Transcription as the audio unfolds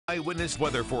Eyewitness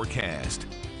weather forecast.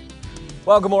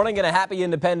 Well, good morning and a happy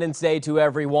Independence Day to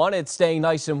everyone. It's staying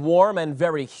nice and warm and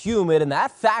very humid, and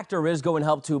that factor is going to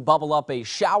help to bubble up a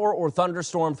shower or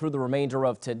thunderstorm through the remainder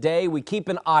of today. We keep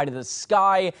an eye to the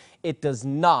sky. It does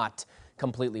not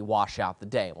completely wash out the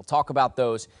day. We'll talk about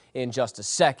those in just a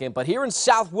second. But here in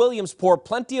South Williamsport,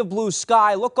 plenty of blue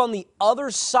sky. Look on the other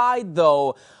side,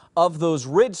 though, of those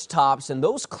ridge tops and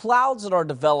those clouds that are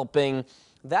developing.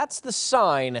 That's the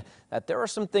sign that there are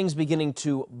some things beginning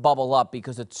to bubble up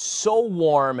because it's so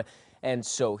warm and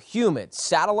so humid.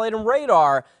 Satellite and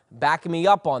radar backing me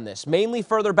up on this, mainly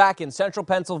further back in central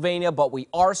Pennsylvania, but we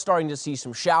are starting to see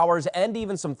some showers and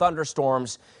even some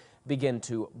thunderstorms begin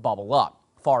to bubble up.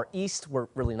 Far east, we're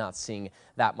really not seeing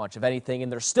that much of anything,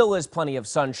 and there still is plenty of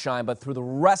sunshine, but through the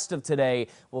rest of today,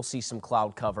 we'll see some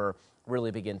cloud cover really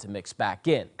begin to mix back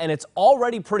in. And it's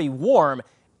already pretty warm.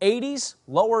 80s,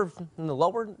 in the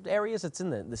lower areas, it's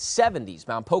in the 70s.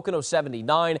 Mount Pocono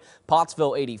 79,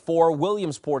 Pottsville 84,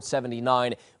 Williamsport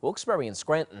 79, Wilkes-Barre and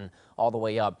Scranton all the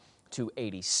way up to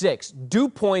 86. Dew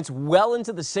points well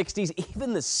into the 60s,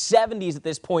 even the 70s at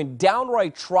this point,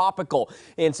 downright tropical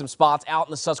in some spots out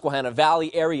in the Susquehanna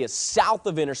Valley area south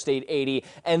of Interstate 80.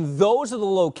 And those are the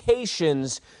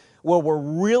locations where we're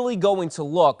really going to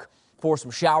look for some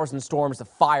showers and storms to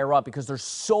fire up because there's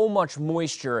so much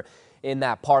moisture in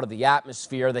that part of the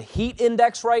atmosphere. The heat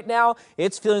index right now,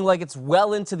 it's feeling like it's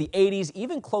well into the 80s,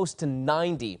 even close to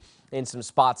 90 in some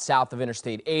spots south of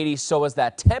Interstate 80. So as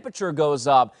that temperature goes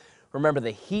up, remember the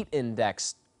heat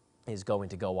index is going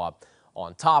to go up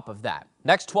on top of that.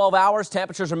 Next 12 hours,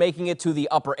 temperatures are making it to the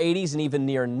upper 80s and even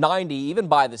near 90. Even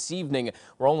by this evening,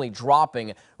 we're only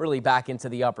dropping really back into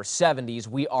the upper 70s.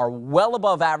 We are well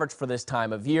above average for this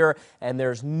time of year, and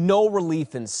there's no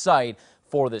relief in sight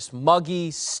for this muggy,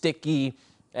 sticky,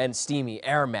 and steamy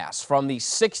air mass. From the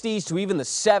 60s to even the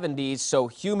 70s, so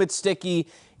humid, sticky,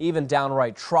 even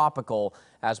downright tropical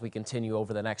as we continue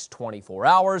over the next 24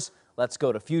 hours. Let's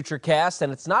go to Futurecast,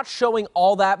 and it's not showing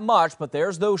all that much, but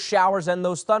there's those showers and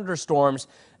those thunderstorms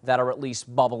that are at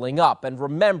least bubbling up. And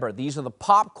remember, these are the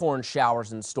popcorn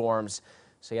showers and storms,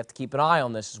 so you have to keep an eye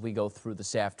on this as we go through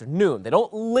this afternoon. They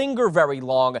don't linger very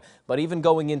long, but even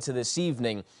going into this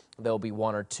evening, there'll be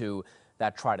one or two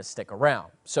that try to stick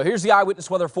around. So here's the Eyewitness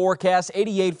weather forecast.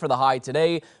 88 for the high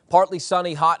today. Partly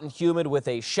sunny, hot and humid with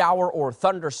a shower or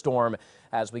thunderstorm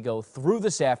as we go through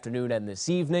this afternoon and this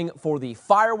evening. For the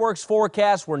fireworks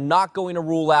forecast, we're not going to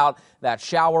rule out that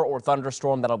shower or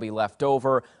thunderstorm that'll be left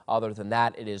over. Other than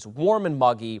that, it is warm and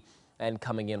muggy and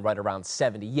coming in right around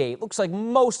 78. Looks like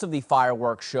most of the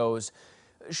fireworks shows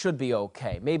should be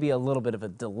okay. Maybe a little bit of a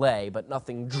delay, but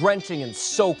nothing drenching and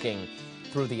soaking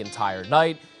through the entire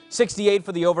night. 68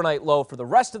 for the overnight low for the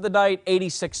rest of the night,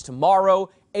 86 tomorrow,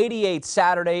 88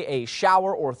 Saturday, a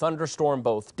shower or thunderstorm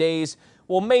both days.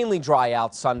 Will mainly dry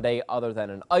out Sunday other than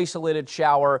an isolated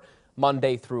shower.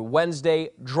 Monday through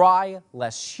Wednesday, dry,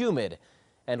 less humid,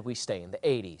 and we stay in the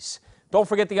 80s. Don't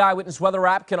forget the Eyewitness Weather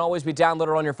app can always be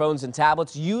downloaded on your phones and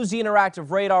tablets. Use the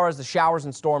interactive radar as the showers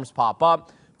and storms pop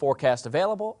up. Forecast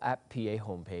available at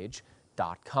PAHomepage.com.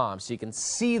 So you can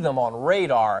see them on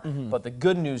radar, but the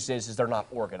good news is they're not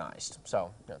organized.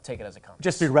 So take it as it comes.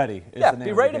 Just be ready. Yeah,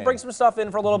 be ready to bring some stuff in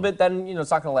for a little bit, then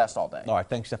it's not going to last all day. All right,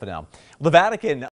 thanks, Stefano. The Vatican